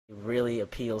really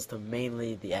appeals to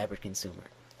mainly the average consumer.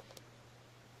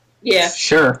 Yeah.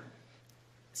 Sure.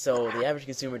 So the average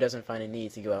consumer doesn't find a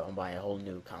need to go out and buy a whole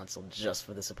new console just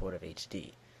for the support of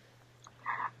HD.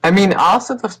 I mean, it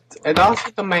also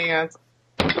demands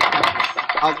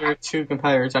other two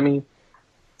competitors. I mean,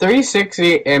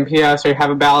 360 and PS3 have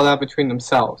a battle out between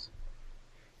themselves.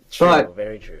 True,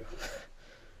 very true.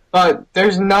 But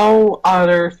there's no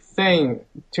other thing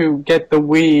to get the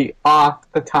Wii off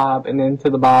the top and into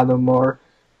the bottom or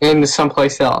into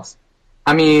someplace else.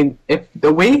 I mean, if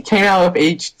the Wii came out with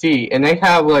HD and they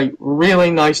have like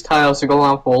really nice titles to go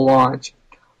on full launch,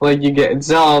 like you get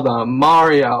Zelda,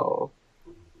 Mario,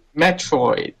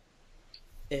 Metroid,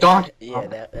 Donkey Kong. Yeah,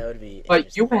 that would be.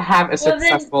 But you would have a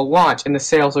successful launch and the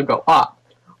sales would go up.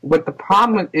 What the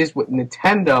problem is with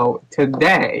Nintendo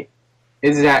today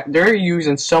is that they're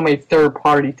using so many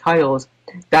third-party titles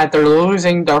that they're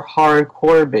losing their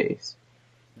hardcore base.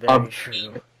 Very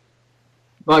true.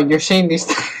 Well, you're seeing these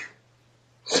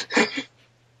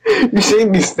you're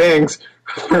seeing these things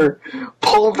for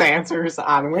pole dancers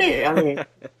on Wii. I mean,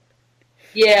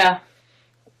 yeah.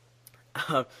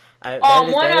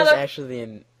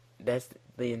 That's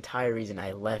the entire reason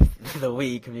I left the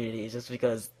Wii community, is just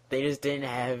because they just didn't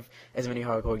have as many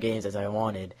hardcore games as I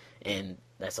wanted, and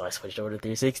that's why I switched over to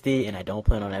 360, and I don't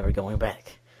plan on ever going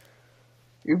back.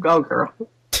 You go, girl.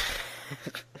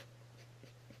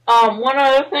 One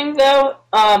other thing though,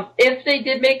 if they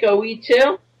did make a Wii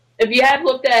 2, if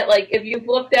you've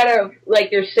looked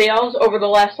at their sales over the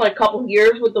last like couple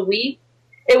years with the Wii,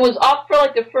 it was up for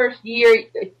like the first year,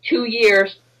 2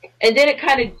 years, and then it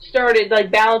kind of started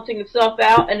like balancing itself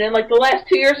out, and then like the last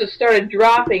 2 years it started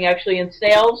dropping actually in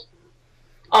sales.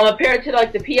 Compared to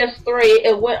like the PS3,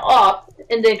 it went up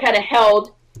and then kind of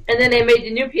held, and then they made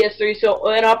the new PS3, so it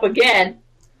went up again,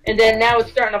 and then now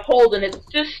it's starting to hold, and it's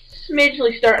just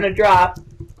smidgely starting to drop.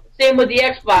 Same with the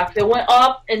Xbox, it went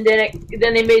up, and then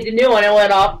they made the new one, it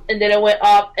went up, and then it went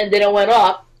up, and then it went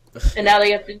up, and now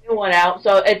they have the new one out,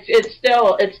 so it's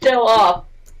still up.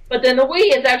 But then the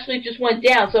Wii has actually just went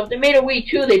down, so if they made a Wii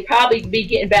 2, they'd probably be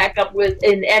getting back up with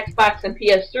an Xbox and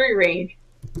PS3 range,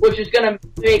 which is going to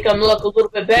make them look a little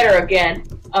bit better again.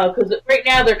 Because right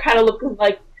now they're kind of looking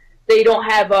like they don't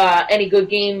have any good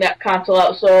game console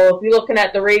out. So if you're looking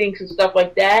at the ratings and stuff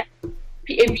like that,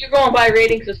 if you're going by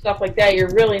ratings and stuff like that, you're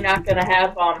really not going to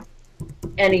have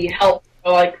any help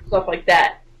or like stuff like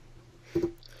that.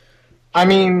 I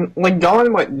mean, like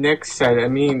going what Nick said, I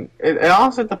mean, it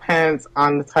also depends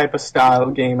on the type of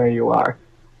style gamer you are.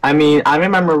 I mean, I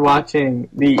remember watching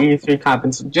the E3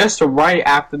 conference just right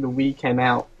after the Wii came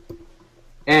out,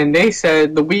 and they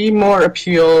said the Wii more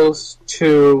appeals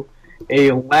to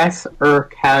a lesser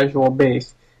casual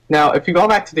base. Now, if you go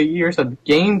back to the years of the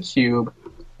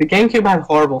GameCube had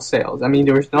horrible sales. I mean,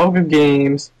 there was no good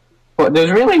games. But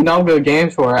there's really no good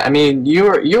games for it. I mean, you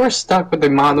were stuck with the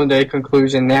modern day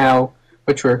conclusion now,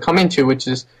 which we're coming to, which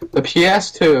is the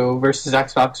PS2 versus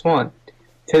Xbox One.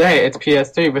 Today, it's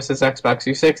PS3 versus Xbox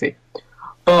 360.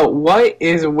 But what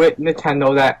is with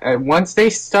Nintendo that once they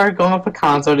start going up a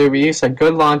console, they release a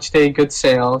good launch day, good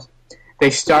sales, they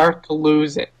start to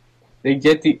lose it. They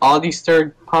get all these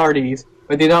third parties,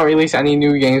 but they don't release any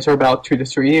new games for about 2 to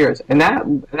 3 years. And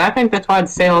I think that's why the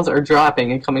sales are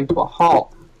dropping and coming to a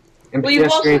halt. And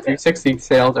PS3 and 360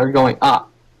 sales are going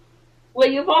up. Well,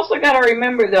 you've also got to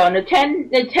remember, though,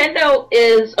 Nintendo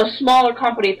is a smaller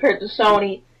company compared to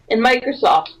Sony and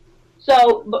Microsoft.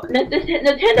 So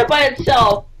Nintendo by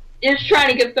itself is trying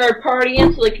to get third party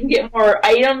in so they can get more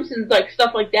items and like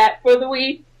stuff like that for the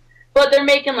Wii. But they're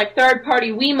making like third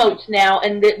party Wiimotes now,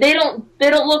 and they don't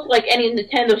look like any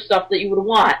Nintendo stuff that you would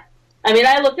want. I mean,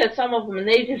 I looked at some of them and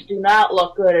they just do not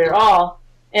look good at all.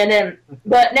 And then,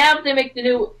 but now if they make the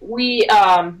new Wii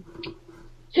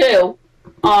 2,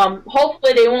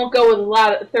 hopefully they won't go with a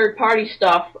lot of third party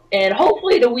stuff, and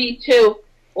hopefully the Wii 2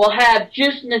 will have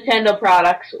just Nintendo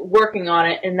products working on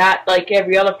it and not like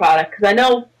every other product. Because I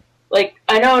know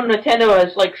Nintendo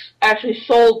has like actually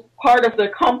sold part of their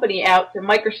company out to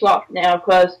Microsoft now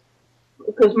because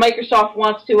Microsoft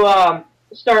wants to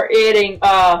start adding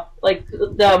like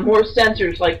the more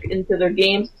sensors like into their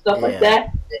games and stuff like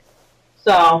that.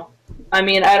 So, I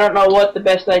mean, I don't know what the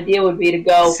best idea would be to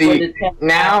go for Nintendo.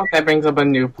 Now that brings up a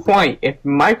new point. If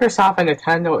Microsoft and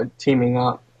Nintendo are teaming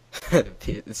up,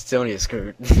 Sony is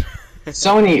screwed.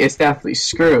 Sony is definitely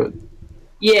screwed.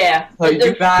 Yeah. So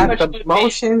you got the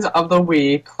motions of the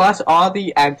Wii plus all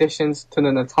the additions to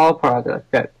the Natal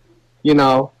product that, you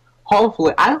know,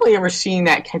 hopefully, I don't really ever seen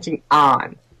that catching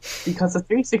on because the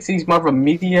 360 is more of a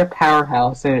media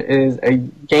powerhouse than it is a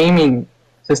gaming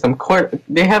system.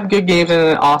 They have good games and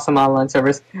an awesome online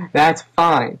service. That's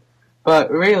fine.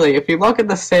 But really, if you look at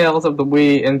the sales of the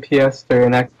Wii and PS3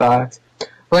 and Xbox,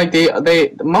 like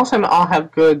they most of them all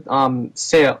have good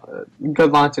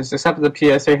good launches, except for the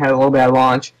PS3 had a little bad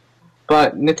launch.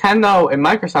 But Nintendo and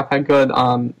Microsoft had good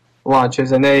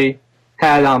launches, and they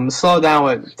had slowed down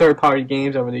with third-party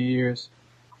games over the years.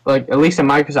 Like, at least in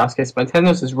Microsoft's case, but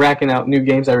Nintendo's is racking out new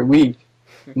games every week,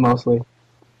 mostly.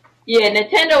 Yeah,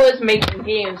 Nintendo is making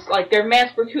games. Like, they're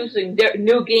mass-producing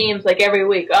new games, like, every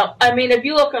week. I mean, if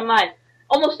you look online,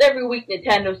 almost every week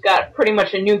Nintendo's got pretty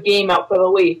much a new game out for the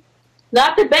Wii.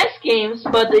 Not the best games,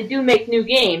 but they do make new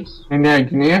games. And yeah,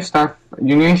 you need to start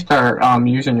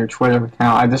using your Twitter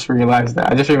account. I just realized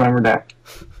that. I just remembered that.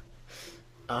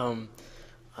 I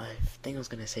think I was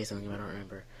gonna say something, but I don't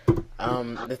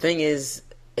remember. The thing is,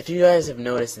 if you guys have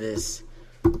noticed this,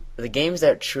 the games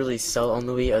that truly sell on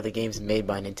the Wii are the games made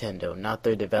by Nintendo, not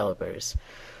their developers.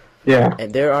 Yeah.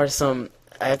 And there are some,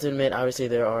 I have to admit, obviously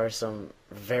there are some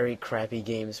very crappy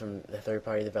games from the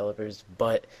third-party developers,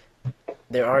 but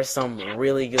there are some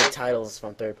really good titles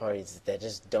from third parties that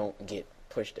just don't get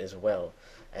pushed as well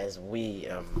as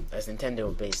as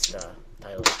Nintendo-based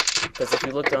titles. Because if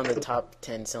you looked on the top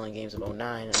 10 selling games of '09,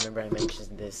 I remember I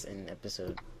mentioned this in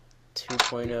episode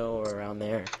 2.0 or around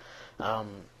there.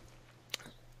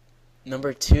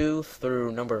 Number 2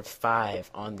 through number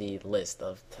 5 on the list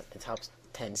of the top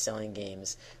 10 selling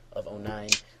games of '09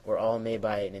 were all made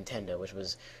by Nintendo, which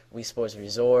was Wii Sports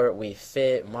Resort, Wii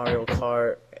Fit, Mario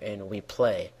Kart, and Wii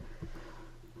Play.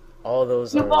 All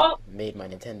those are made by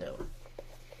Nintendo.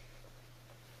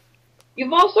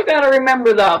 You've also got to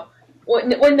remember, though, when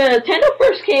the Nintendo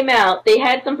first came out, they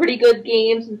had some pretty good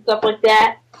games and stuff like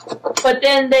that. But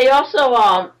then they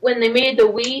also, when they made the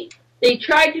Wii, they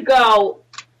tried to go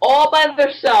all by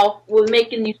themselves with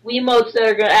making these Wii modes that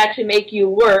are going to actually make you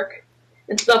work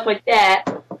and stuff like that.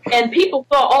 And people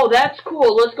thought, oh, that's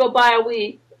cool, let's go buy a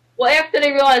Wii. Well, after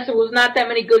they realized there was not that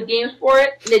many good games for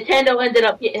it, Nintendo ended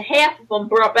up getting half of them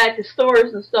brought back to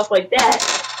stores and stuff like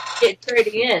that, get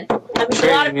trading in. I mean, a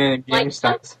lot of game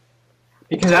stuff.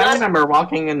 Because I remember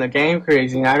walking in the Game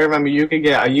Crazy, and I remember you could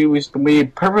get a used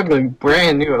Wii perfectly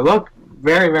brand new. It looked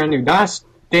very, very new. That's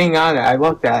thing on it I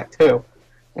looked at, too.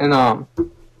 And,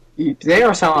 they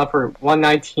were selling it for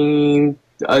 $119,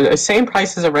 same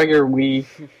price as a regular Wii,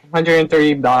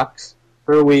 $130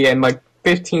 for a Wii, and like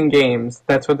 15 games.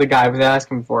 That's what the guy was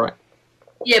asking for it.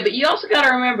 Yeah, but you also got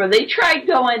to remember, they tried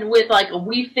going with like a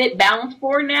Wii Fit balance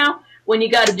board now, when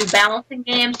you got to do balancing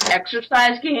games,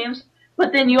 exercise games,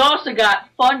 but then you also got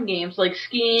fun games like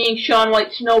skiing, Shaun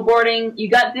White snowboarding. You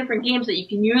got different games that you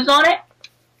can use on it,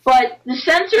 but the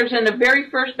sensors in the very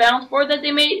first balance board that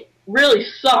they made really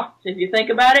sucked, if you think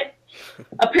about it.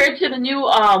 Compared to the new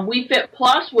Wii Fit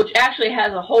Plus, which actually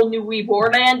has a whole new Wii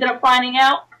board, I ended up finding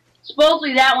out.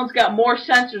 Supposedly that one's got more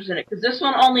sensors in it, because this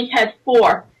one only had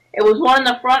 4. It was one in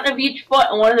the front of each foot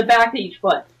and one in the back of each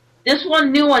foot. This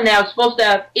new one now is supposed to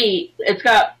have 8. It's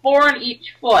got 4 on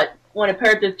each foot when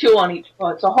compared to 2 on each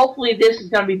foot. So hopefully this is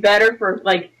going to be better for,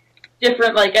 like,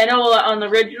 different, like, I know on the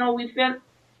original Wii Fit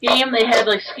game, they had,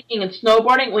 like, skiing and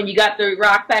snowboarding when you got the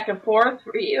rock back and forth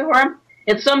for them.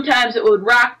 And sometimes it would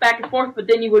rock back and forth, but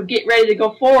then you would get ready to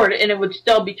go forward, and it would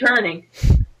still be turning.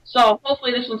 So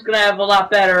hopefully this one's going to have a lot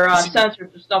better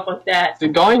sensors and stuff like that. So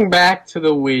going back to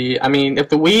the Wii, I mean, if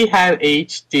the Wii had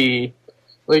HD,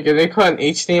 like, if they put an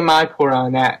HDMI port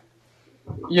on that,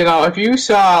 you know, if you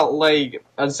saw, like,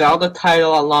 a Zelda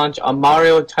title at launch, a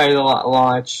Mario title at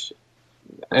launch,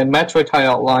 a Metroid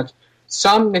title at launch,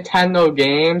 some Nintendo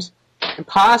games, and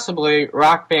possibly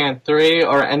Rock Band 3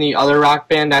 or any other Rock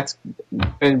Band that's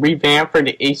been revamped for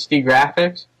the HD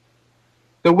graphics,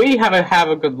 the Wii have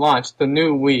a good launch, the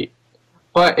new Wii.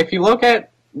 But if you look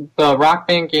at the Rock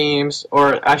Band games,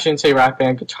 or I shouldn't say Rock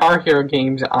Band, Guitar Hero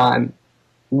games on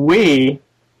Wii,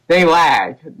 they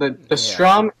lag. The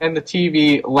strum and the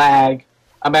TV lag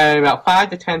about 5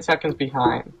 to 10 seconds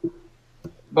behind.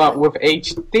 But with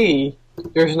HD,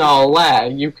 there's no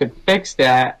lag. You could fix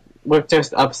that with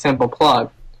just a simple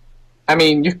plug. I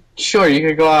mean, you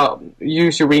could go out,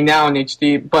 use your Wii Now in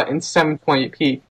HD, but in 720p.